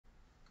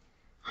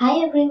Hi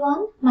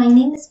everyone, my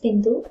name is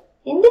Bindu.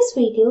 In this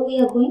video, we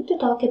are going to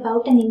talk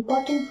about an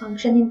important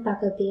function in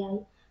Power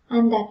BI,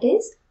 and that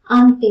is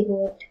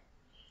Unpivot.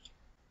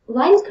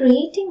 While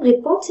creating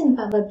reports in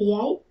Power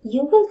BI,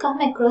 you will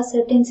come across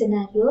certain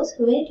scenarios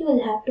where you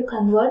will have to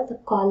convert the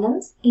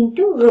columns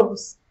into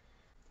rows.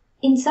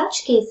 In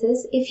such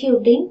cases, if you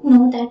didn't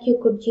know that you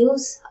could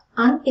use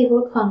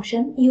Unpivot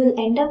function, you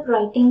will end up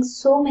writing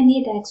so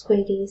many DAX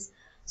queries.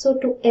 So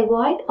to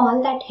avoid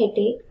all that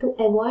headache, to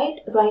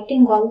avoid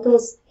writing all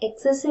those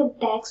excessive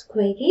DAX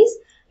queries,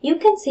 you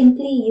can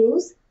simply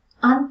use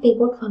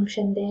Unpivot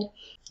function there.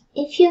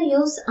 If you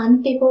use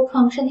Unpivot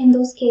function in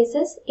those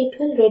cases, it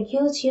will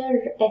reduce your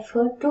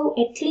effort to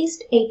at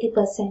least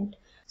 80%.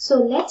 So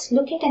let's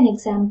look at an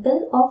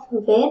example of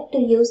where to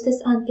use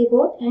this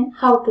Unpivot and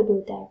how to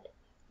do that.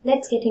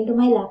 Let's get into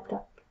my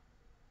laptop.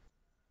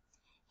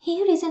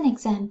 Here is an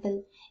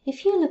example.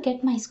 If you look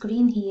at my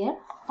screen here,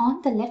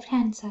 on the left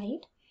hand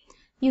side,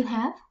 you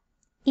have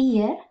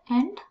year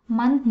and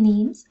month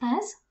names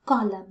as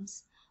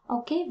columns.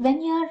 Okay,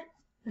 when you are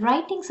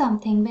writing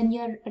something, when you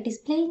are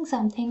displaying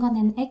something on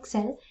an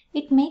Excel,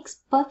 it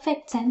makes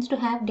perfect sense to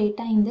have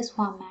data in this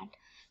format.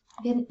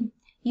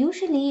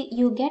 Usually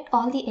you get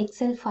all the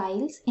Excel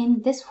files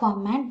in this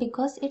format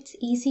because it's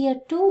easier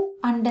to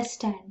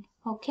understand.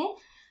 Okay,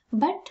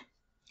 but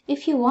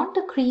if you want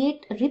to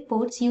create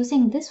reports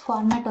using this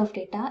format of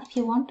data,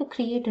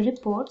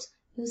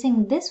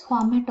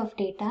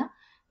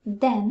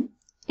 then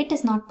it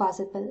is not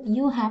possible.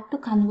 You have to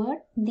convert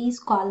these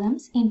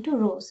columns into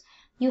rows.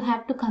 You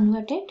have to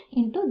convert it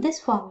into this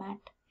format.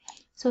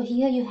 So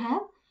here you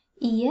have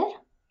year,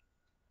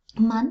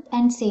 month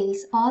and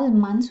sales. All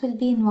months will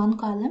be in one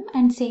column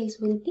and sales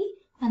will be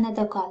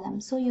another column.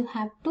 So you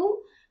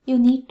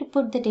need to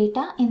put the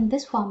data in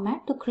this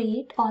format to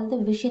create all the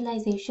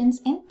visualizations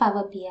in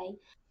Power BI.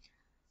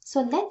 So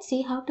let's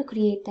see how to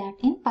create that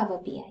in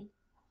Power BI.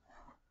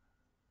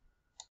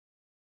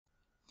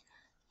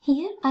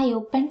 Here I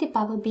opened the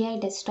Power BI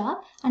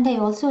desktop and I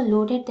also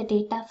loaded the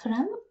data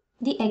from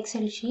the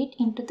Excel sheet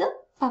into the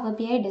Power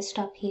BI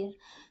desktop here.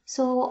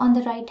 So on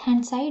the right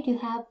hand side you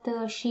have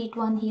the sheet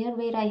 1 here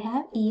where I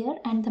have year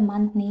and the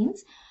month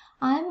names.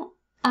 I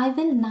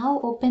will now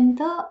open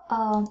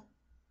the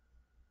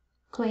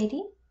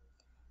query.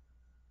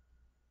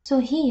 So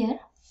here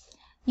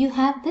you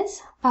have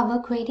this Power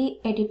Query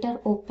editor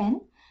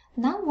open.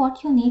 Now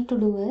what you need to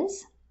do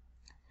is,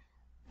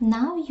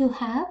 now you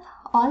have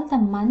all the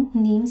month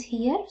names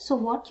here. So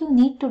what you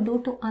need to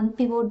do to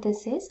unpivot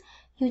this is,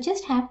 you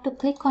just have to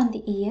click on the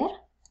year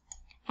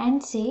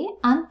and say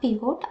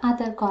unpivot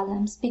other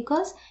columns,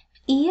 because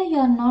year you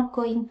are not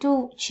going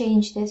to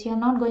change this. You are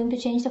not going to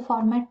change the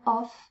format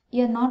of,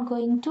 you are not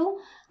going to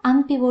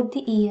unpivot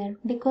the year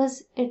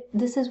because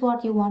this is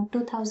what you want,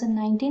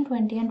 2019,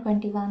 20 and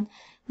 21.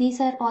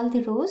 These are all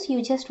the rows.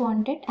 You just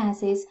want it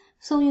as is.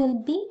 So you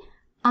will be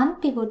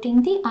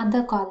unpivoting the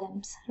other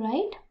columns,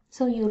 right?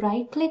 So you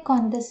right click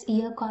on this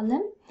year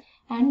column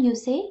and you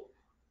say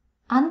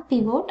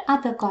unpivot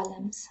other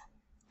columns,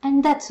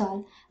 and that's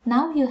all.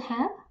 Now you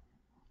have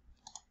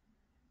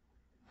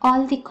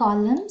all the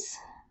columns,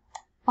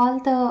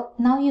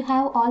 now you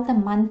have all the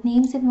month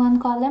names in one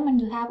column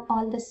and you have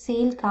all the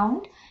sale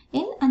count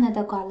in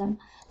another column.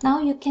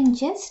 Now you can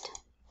just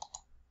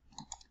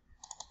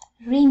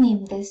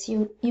rename this.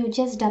 You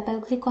just double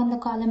click on the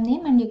column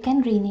name and you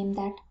can rename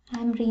that.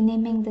 I'm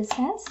renaming this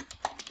as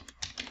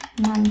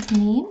month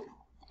name,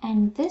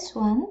 and this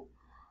one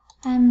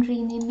I'm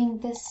renaming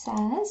this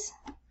as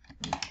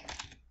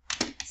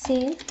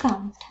sale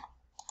count,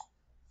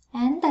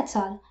 and that's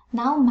all.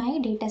 Now my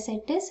data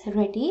set is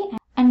ready,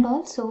 and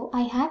also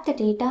I have the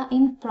data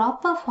in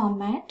proper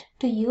format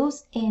to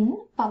use in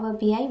Power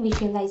BI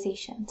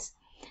visualizations.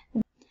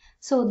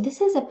 So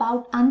this is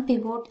about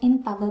Unpivot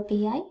in Power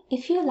BI.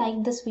 If you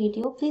like this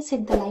video, please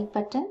hit the like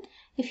button.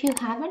 If you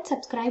haven't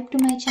subscribed to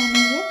my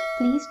channel yet,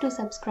 please do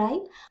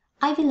subscribe.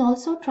 I will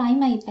also try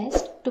my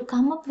best to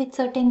come up with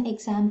certain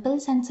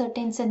examples and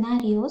certain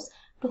scenarios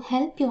to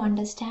help you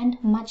understand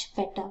much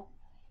better.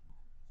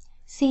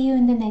 See you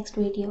in the next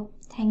video.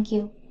 Thank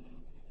you.